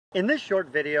In this short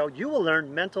video, you will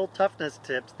learn mental toughness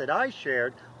tips that I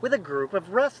shared with a group of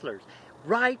wrestlers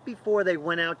right before they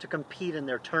went out to compete in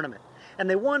their tournament. And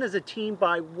they won as a team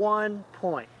by 1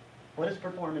 point. What is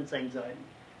performance anxiety?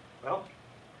 Well,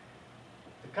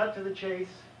 to cut to the chase,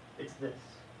 it's this.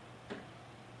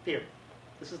 Fear.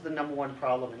 This is the #1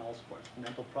 problem in all sports,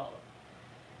 mental problem.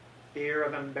 Fear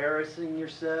of embarrassing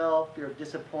yourself, fear of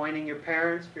disappointing your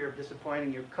parents, fear of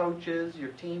disappointing your coaches, your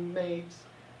teammates.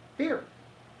 Fear.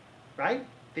 Right?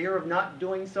 Fear of not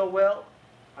doing so well.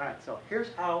 All right, so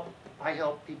here's how I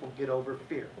help people get over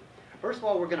fear. First of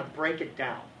all, we're going to break it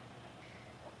down.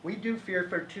 We do fear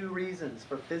for 2 reasons.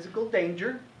 For physical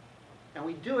danger, and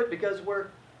we do it because we're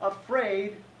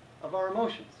afraid of our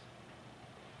emotions.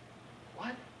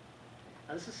 What?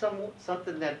 Now, this is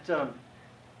something that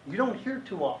you don't hear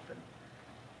too often.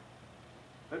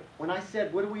 But when I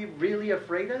said, what are we really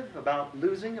afraid of? About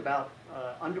losing, about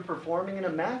underperforming in a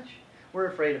match? We're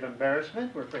afraid of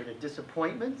embarrassment. We're afraid of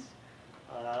disappointments.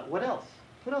 What else?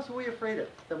 What else are we afraid of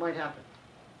that might happen?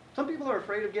 Some people are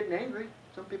afraid of getting angry.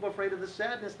 Some people are afraid of the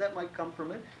sadness that might come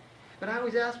from it. But I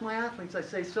always ask my athletes, I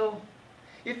say, so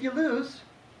if you lose,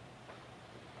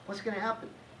 what's going to happen?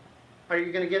 Are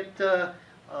you going to get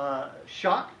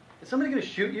shot? Is somebody going to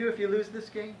shoot you if you lose this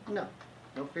game? No.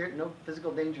 No fear, no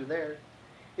physical danger there.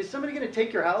 Is somebody going to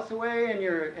take your house away and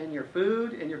your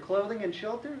food and your clothing and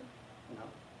shelter? No.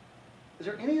 Is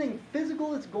there anything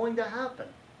physical that's going to happen?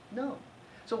 No.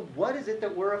 So what is it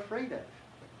that we're afraid of?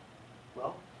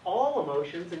 Well, all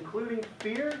emotions, including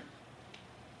fear,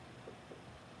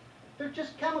 they're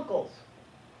just chemicals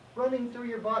running through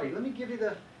your body. Let me give you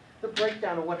the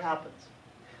breakdown of what happens.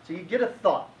 So you get a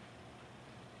thought.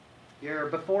 You're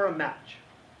before a match.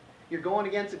 You're going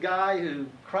against a guy who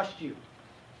crushed you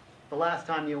the last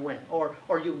time you went. Or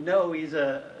you know he's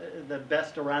the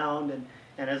best around and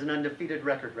has an undefeated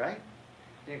record, right?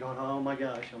 And you're going, oh my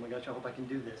gosh, I hope I can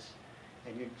do this.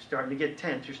 And you're starting to get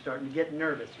tense, you're starting to get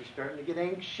nervous, you're starting to get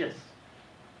anxious.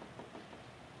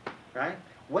 Right?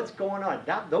 What's going on?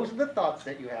 Those are the thoughts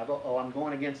that you have. Oh, I'm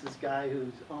going against this guy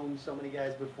who's owned so many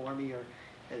guys before me or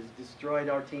has destroyed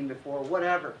our team before,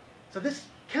 whatever. So this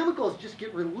chemicals just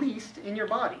get released in your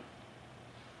body.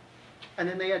 And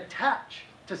then they attach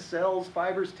to cells,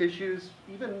 fibers, tissues,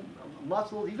 even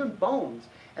muscles, even bones.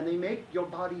 And they make your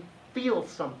body feel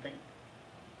something.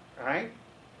 All right?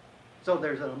 So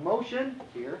there's an emotion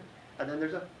here, and then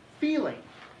there's a feeling.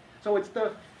 So it's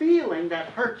the feeling that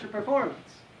hurts your performance,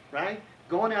 right?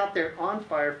 Going out there on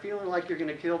fire, feeling like you're going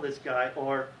to kill this guy,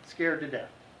 or scared to death.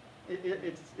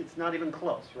 It's not even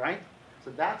close, right?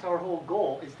 So that's our whole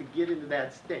goal, is to get into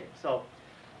that state. So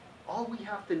all we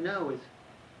have to know is,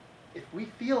 if we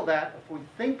feel that, if we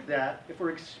think that, if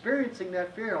we're experiencing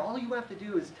that fear, all you have to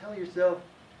do is tell yourself,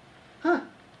 huh,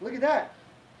 look at that.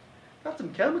 Got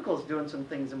some chemicals doing some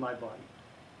things in my body.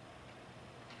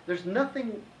 There's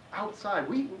nothing outside.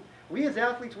 We as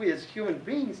athletes, we as human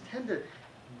beings tend to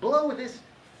blow this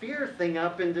fear thing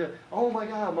up into, oh my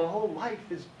God, my whole life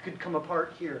could come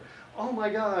apart here. Oh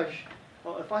my gosh,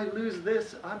 well, if I lose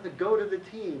this, I'm the goat of the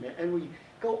team. And we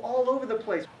go all over the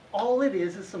place. All it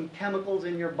is some chemicals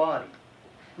in your body.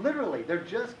 Literally, they're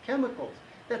just chemicals.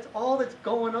 That's all that's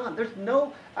going on. There's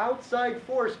no outside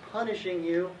force punishing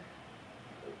you.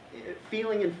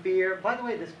 Feeling and fear. By the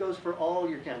way, this goes for all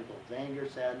your chemicals. Anger,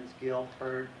 sadness, guilt,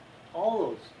 hurt, all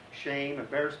those. Shame,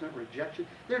 embarrassment, rejection.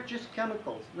 They're just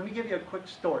chemicals. Let me give you a quick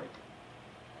story.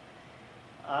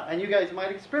 And you guys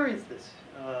might experience this.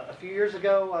 A few years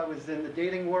ago, I was in the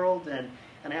dating world, and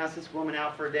I asked this woman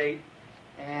out for a date.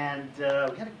 And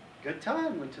we had a good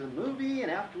time. Went to the movie,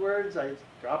 and afterwards I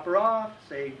drop her off,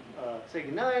 say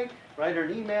goodnight, write her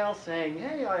an email saying,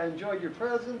 hey, I enjoyed your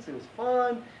presence, it was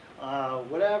fun.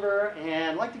 Whatever,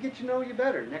 and I'd like to get to know you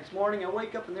better. Next morning I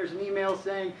wake up and there's an email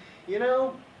saying, you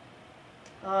know,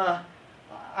 I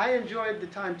enjoyed the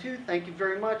time too, thank you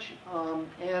very much,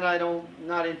 and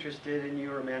not interested in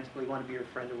you romantically, want to be your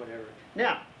friend or whatever.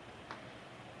 Now,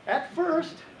 at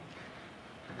first,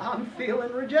 I'm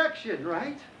feeling rejection,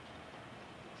 right?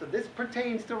 So this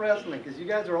pertains to wrestling, because you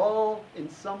guys are all in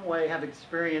some way have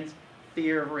experienced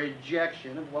fear of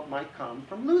rejection of what might come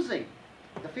from losing,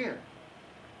 the fear.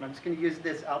 I'm just going to use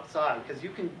this outside, because you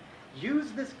can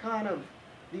use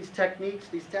these techniques,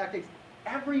 these tactics,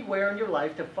 everywhere in your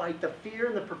life to fight the fear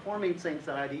and the performance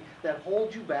anxiety that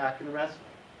holds you back in wrestling.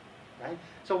 Right?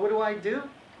 So what do?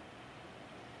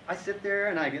 I sit there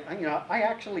and I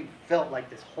actually felt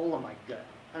like this hole in my gut.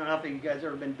 I don't know if you guys have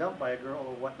ever been dumped by a girl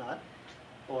or whatnot,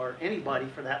 or anybody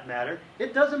for that matter.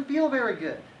 It doesn't feel very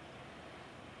good.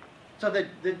 So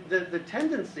the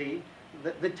tendency,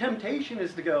 the temptation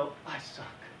is to go, I suck.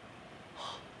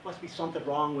 must be something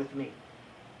wrong with me,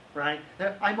 right?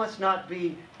 I must not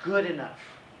be good enough.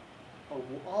 Or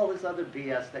all this other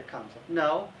BS that comes up.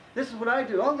 No, this is what I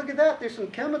do. Oh, look at that. There's some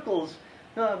chemicals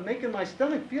making my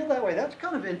stomach feel that way. That's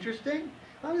kind of interesting.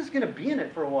 I'm just going to be in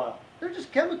it for a while. They're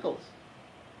just chemicals.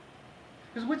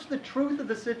 Because what's the truth of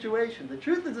the situation? The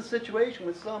truth of the situation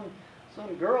with some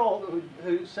girl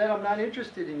who said, I'm not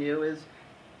interested in you, is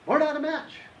we're not a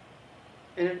match.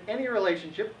 And in any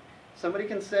relationship, somebody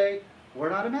can say, we're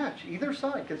not a match. Either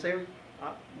side can say,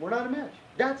 we're not a match.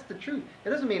 That's the truth. It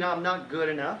doesn't mean I'm not good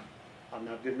enough. I'm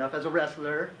not good enough as a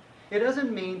wrestler. It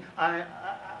doesn't mean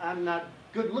I'm not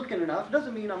good looking enough. It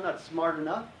doesn't mean I'm not smart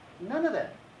enough. None of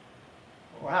that.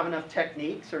 Or have enough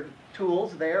techniques or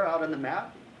tools there out on the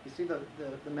map. You see the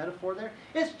metaphor there?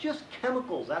 It's just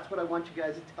chemicals. That's what I want you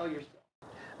guys to tell yourself.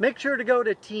 Make sure to go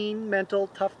to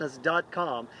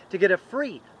teenmentaltoughness.com to get a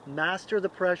free Master the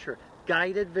Pressure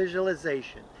guided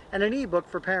visualization and an ebook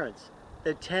for parents,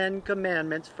 The 10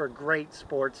 Commandments for Great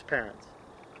Sports Parents.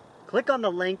 Click on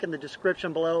the link in the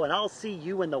description below and I'll see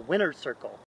you in the winner's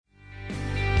circle.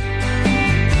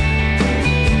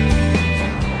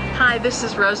 Hi, this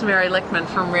is Rosemary Lickman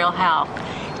from Real Health.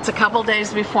 It's a couple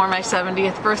days before my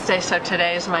 70th birthday, so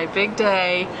today is my big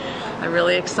day. I'm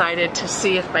really excited to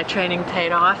see if my training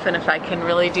paid off and if I can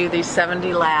really do these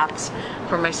 70 laps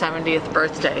for my 70th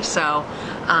birthday. So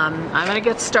I'm going to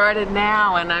get started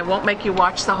now, and I won't make you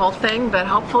watch the whole thing, but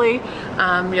hopefully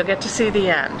you'll get to see the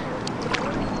end.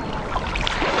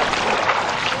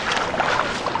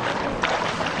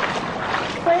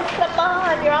 Liz, come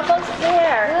on, you're almost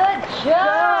there. Good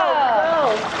job.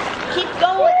 Go. Keep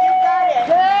going, you got it.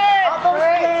 Good. Almost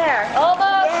Great. there.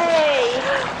 Almost. Yay.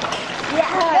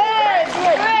 Yeah. Good.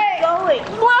 Good. Great. Keep going.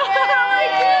 Whoa, I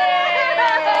did it.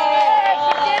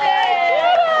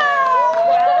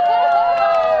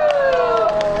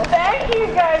 Thank you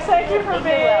guys. Thank you for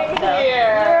being here.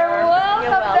 You're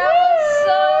welcome. That was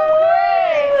so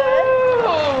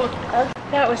great.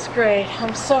 That was great.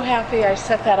 I'm so happy I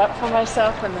set that up for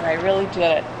myself and that I really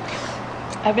did it.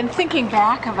 I've been thinking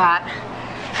back about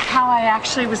how I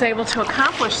actually was able to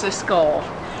accomplish this goal.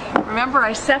 Remember,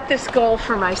 I set this goal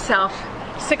for myself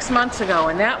 6 months ago,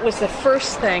 and that was the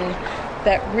first thing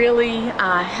that really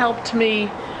helped me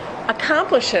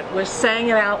accomplish it, was saying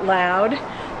it out loud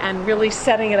and really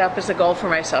setting it up as a goal for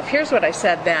myself. Here's what I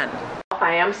said then.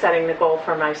 I am setting the goal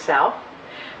for myself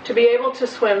to be able to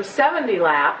swim 70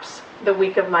 laps the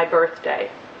week of my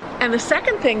birthday. And the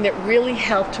second thing that really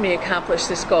helped me accomplish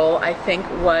this goal, I think,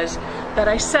 was that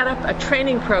I set up a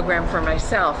training program for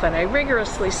myself, and I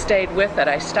rigorously stayed with it.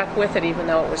 I stuck with it even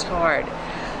though it was hard.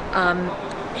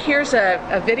 Here's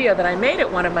a video that I made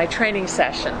at one of my training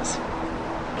sessions.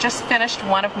 Just finished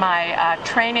one of my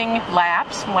training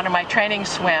laps, one of my training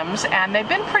swims, and they've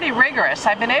been pretty rigorous.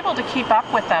 I've been able to keep up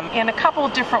with them in a couple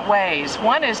of different ways.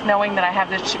 One is knowing that I have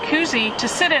this jacuzzi to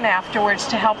sit in afterwards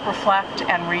to help reflect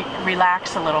and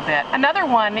relax a little bit. Another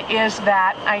one is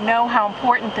that I know how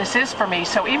important this is for me,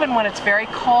 so even when it's very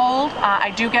cold, I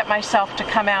do get myself to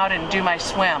come out and do my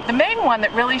swim. The main one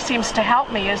that really seems to help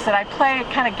me is that I play a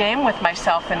kind of game with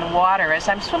myself in the water. As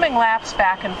I'm swimming laps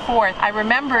back and forth, I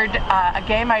remembered a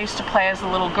game I used to play as a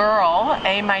little girl,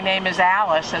 My Name is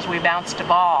Alice, as we bounced a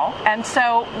ball. And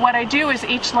so what I do is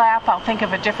each lap I'll think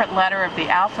of a different letter of the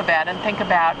alphabet and think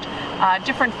about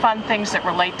different fun things that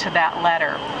relate to that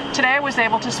letter. Today I was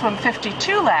able to swim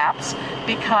 52 laps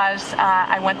because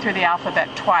I went through the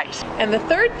alphabet twice. And the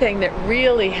third thing that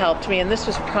really helped me, and this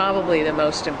was probably the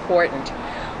most important,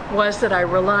 was that I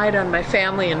relied on my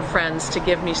family and friends to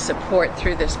give me support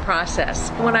through this process.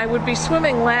 When I would be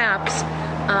swimming laps,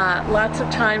 lots of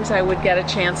times I would get a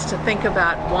chance to think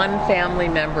about one family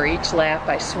member each lap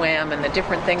I swam and the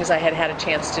different things I had had a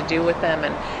chance to do with them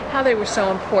and how they were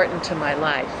so important to my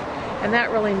life. And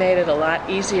that really made it a lot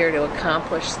easier to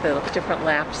accomplish the different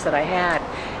laps that I had.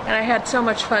 And I had so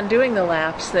much fun doing the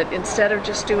laps that instead of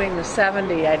just doing the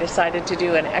 70, I decided to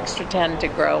do an extra 10 to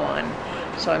grow on.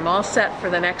 So I'm all set for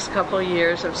the next couple of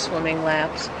years of swimming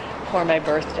laps for my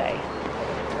birthday.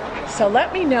 So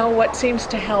let me know what seems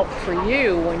to help for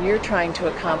you when you're trying to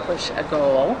accomplish a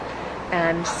goal,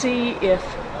 and see if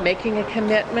making a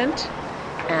commitment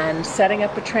and setting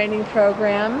up a training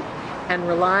program and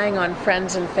relying on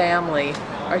friends and family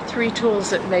are 3 tools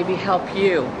that maybe help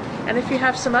you. And if you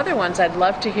have some other ones, I'd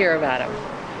love to hear about them.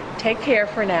 Take care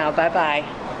for now.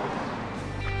 Bye-bye.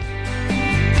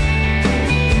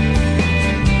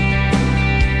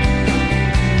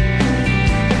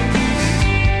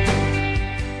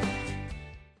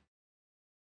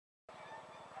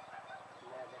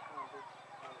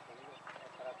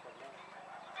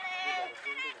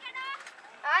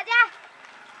 आजा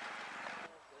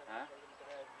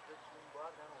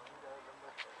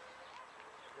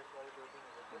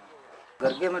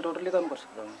घर के मैं totally काम कर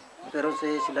सकता हूँ। पैरों से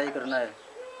सिलाई करना है,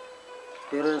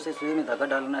 पैरों से सुई में धागा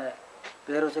डालना है,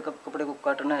 पैरों से कपड़े को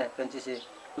काटना है कैंची से,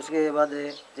 उसके बाद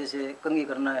जैसे कंघी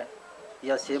करना है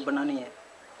या सेब बनानी है,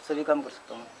 सभी काम कर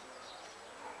सकता हूँ।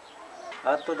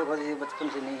 हाथ तो देखो जी बचपन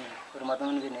से नहीं है,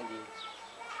 परमात्मा ने भी नहीं दी,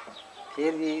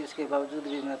 फिर भी उसके बावजूद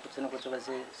भी मैं कुछ न कुछ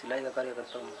वैसे सिलाई का कार्य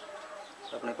करता हूँ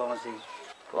अपने पाँव से।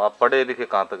 तो आप पढ़े लिखे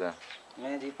कहाँ तक हैं?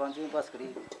 मैं जी 5वीं पास करी।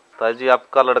 ताई जी,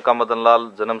 आपका लड़का मदन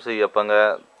लाल जन्म से ही अपंग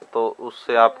है, तो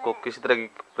उससे आपको किसी तरह की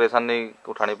परेशानी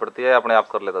उठानी पड़ती है या अपने आप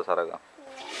कर लेता सारा काम?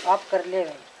 आप कर ले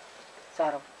भाई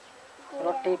सारा,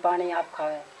 रोटी पानी आप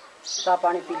खाए, चा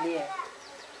पानी पी लिए,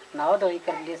 नहाओ धोई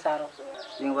कर लिए सारा।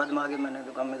 इसके बाद में आगे मैंने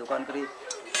दुकान में दुकान करी।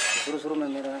 शुरू में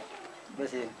मेरा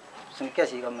वैसे संख्या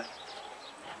सी काम में,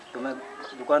 तो मैं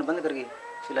दुकान बंद करके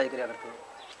सिलाई कराया करता हूँ।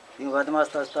 इसके बाद में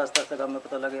आस्ता काम में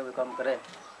पता लगे वो काम करे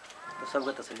तो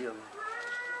सबका तसल्ली हो गई।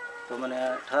 तो मैंने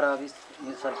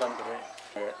 18-20 साल काम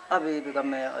करे, अभी भी काम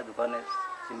में दुकान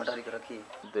सिमटारी कर रखी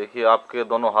है। देखिए, आपके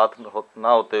दोनों हाथ ना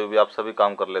होते हुए भी आप सभी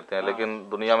काम कर लेते हैं, लेकिन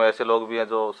दुनिया में ऐसे लोग भी हैं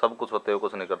जो सब कुछ होते हुए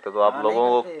कुछ नहीं करते। तो आप लोगों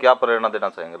को क्या प्रेरणा देना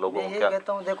चाहेंगे? लोगों को क्या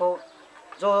कहता हूँ, देखो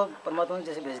जो परमात्मा ने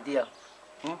जैसे भेज दिया,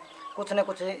 कुछ न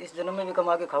कुछ इस जन्म में भी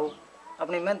कमा के खाओ,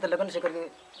 अपनी मेहनत लगन से करके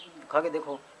खा के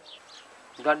देखो।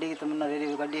 गाड़ी की तमन्ना दे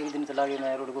रही, गाड़ी एक दिन चला के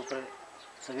मैं रोड के ऊपर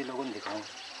सभी लोगों ने दिखाऊँ,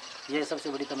 ये सबसे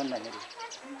बड़ी तमन्ना है मेरी।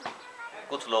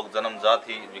 कुछ लोग जन्मजात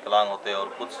ही विकलांग होते हैं और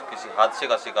कुछ किसी हादसे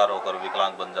का शिकार होकर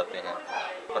विकलांग बन जाते हैं।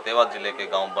 फतेहाबाद जिले के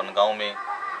गांव बनगांव में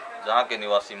जहां के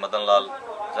निवासी मदन लाल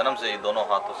जन्म से ही दोनों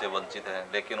हाथों से वंचित हैं,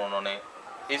 लेकिन उन्होंने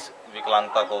इस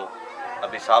विकलांगता को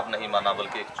अभिशाप नहीं माना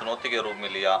बल्कि एक चुनौती के रूप में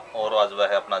लिया और आज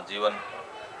वह अपना जीवन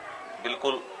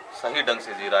बिल्कुल सही ढंग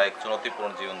से जी रहा है, एक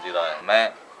चुनौतीपूर्ण जीवन जी रहा है।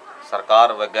 मैं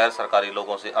सरकार व गैर सरकारी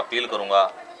लोगों से अपील करूंगा,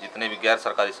 जितने भी गैर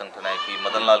सरकारी संगठन हैं, कि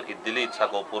मदन लाल की दिली इच्छा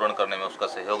को पूर्ण करने में उसका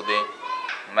सहयोग दें।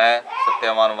 मैं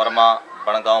सत्यवान वर्मा,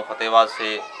 बनगांव फतेहाबाद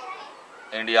से,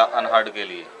 इंडिया अनहर्ड के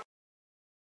लिए।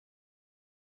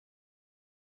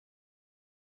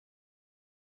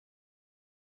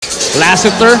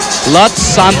 Lassiter, Lutz,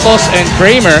 Santos, and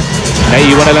Kramer.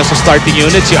 Naiiwan na lang sa starting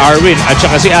unit si Arwin at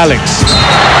saka si Alex.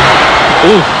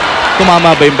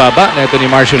 Tumama ba yung baba na ito ni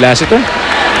Marshall Lassiter?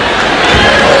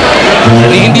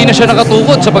 Hindi na siya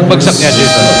nakatukod sa pagbagsak niya,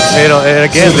 Jason. And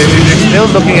again, they're still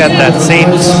looking at that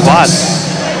same spot.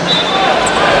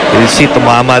 You see,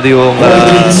 tumama din yung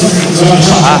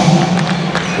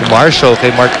Marshall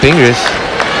kay Mark Pingris.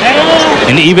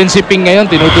 And even si Ping ngayon,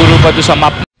 tinuturo pa doon sa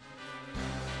map.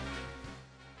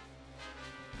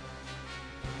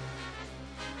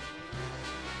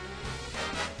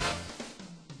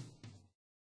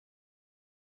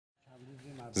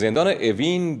 زندان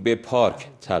اوین به پارک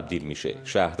تبدیل میشه.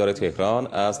 شهردار تهران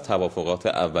از توافقات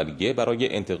اولیه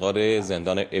برای انتقال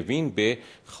زندان اوین به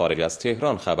خارج از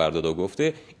تهران خبر داد و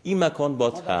گفته این مکان با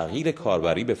تغییر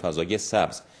کاربری به فضای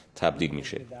سبز تبدیل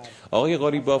میشه. آقای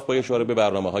قالیباف با اشاره به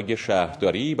برنامه‌های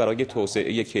شهرداری برای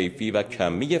توسعه کیفی و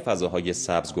کمی فضاهای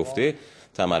سبز گفته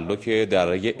تملک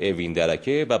دره اوین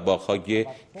درکه و باغ‌های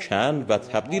کن و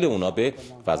تبدیل اونا به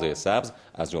فضای سبز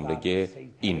از جمله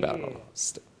این برنامه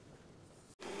است.